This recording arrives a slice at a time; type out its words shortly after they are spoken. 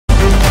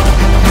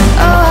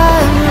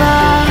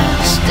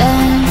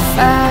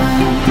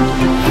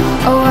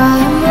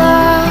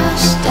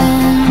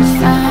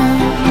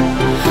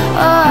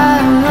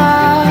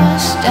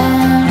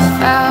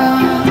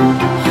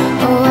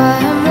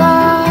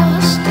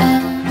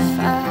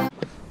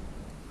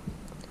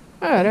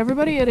Alright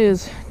everybody, it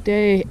is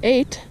day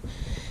 8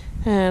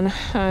 and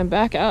I'm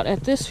back out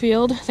at this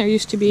field. There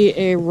used to be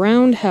a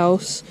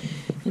roundhouse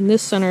in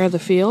this center of the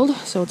field,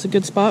 so it's a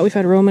good spot. We've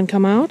had Roman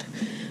come out.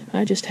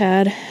 I just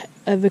had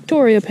a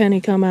Victoria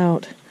penny come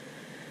out.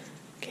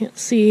 Can't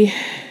see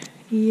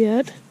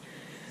yet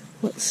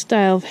what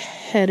style of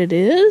head it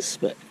is,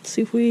 but let's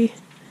see if we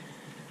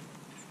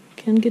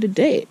can get a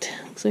date.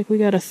 Looks like we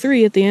got a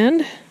 3 at the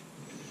end.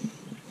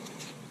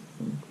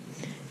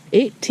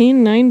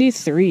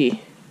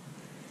 1893.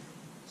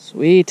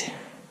 Sweet.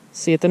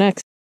 See you at the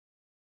next.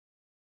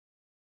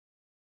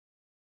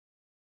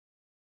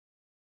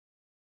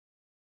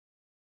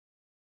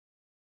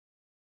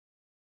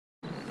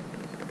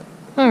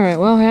 Alright,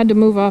 well, I had to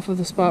move off of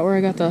the spot where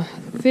I got the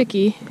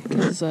Vicky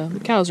because the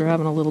cows are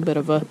having a little bit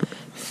of a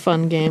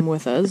fun game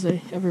with us.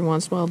 They every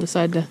once in a while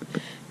decide to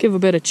give a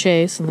bit of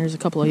chase, and there's a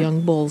couple of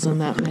young bulls in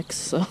that mix,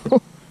 so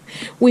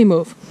we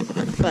move.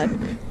 But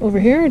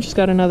over here, I just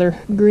got another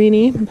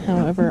greenie.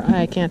 However,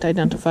 I can't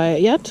identify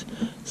it yet,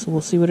 so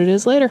we'll see what it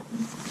is later.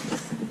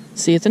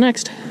 See you at the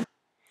next.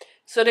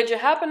 So did you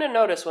happen to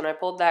notice when I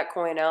pulled that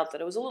coin out that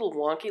it was a little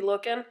wonky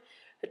looking?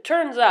 It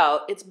turns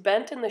out it's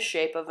bent in the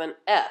shape of an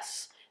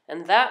S,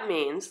 and that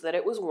means that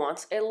it was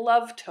once a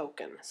love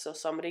token. So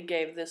somebody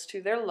gave this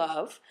to their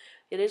love.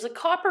 It is a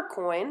copper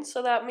coin,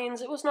 so that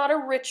means it was not a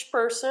rich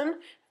person.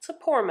 It's a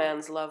poor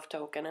man's love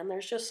token, and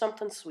there's just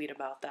something sweet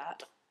about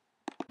that.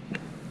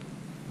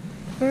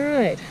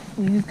 Alright,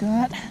 we've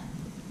got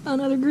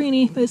another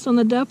greenie based on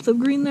the depth of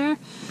green there.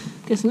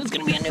 Guessing it's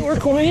going to be a newer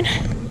coin,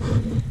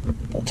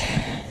 but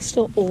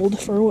still old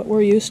for what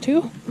we're used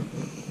to.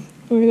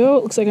 There we go.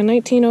 It looks like a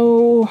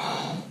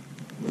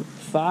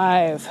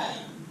 1905.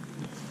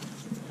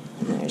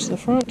 There's the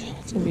front.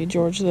 It's going to be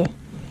Edward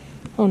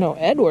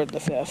the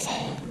 5th.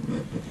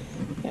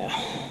 Yeah.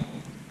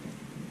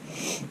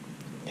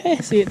 Okay,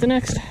 see you at the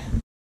next.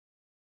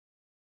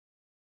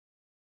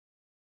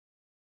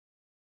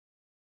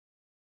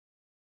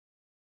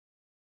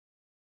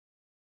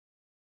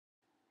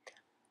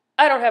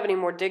 I don't have any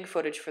more dig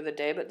footage for the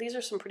day, but these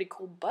are some pretty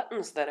cool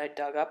buttons that I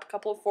dug up. A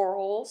couple of 4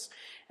 holes,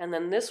 and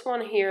then this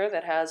one here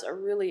that has a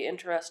really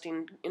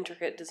interesting,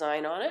 intricate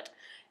design on it,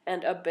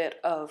 and a bit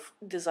of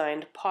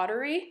designed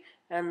pottery.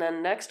 And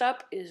then next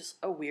up is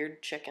a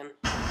weird chicken.